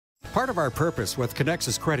Part of our purpose with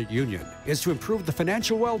Conexus Credit Union is to improve the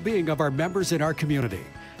financial well-being of our members in our community.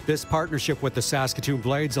 This partnership with the Saskatoon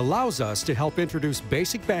Blades allows us to help introduce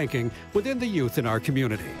basic banking within the youth in our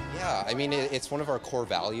community. Yeah, I mean, it's one of our core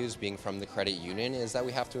values, being from the credit union, is that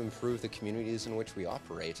we have to improve the communities in which we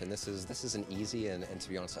operate. And this is an easy and to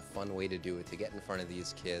be honest, a fun way to do it, to get in front of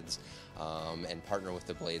these kids and partner with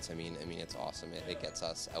the Blades. I mean, it's awesome. It gets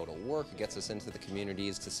us out of work, it gets us into the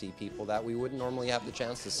communities to see people that we wouldn't normally have the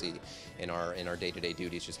chance to see in our day-to-day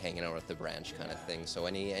duties, just hanging out at the branch kind of thing. So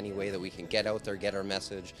any way that we can get out there, get our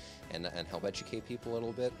message, and help educate people a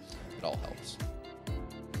little bit, it all helps.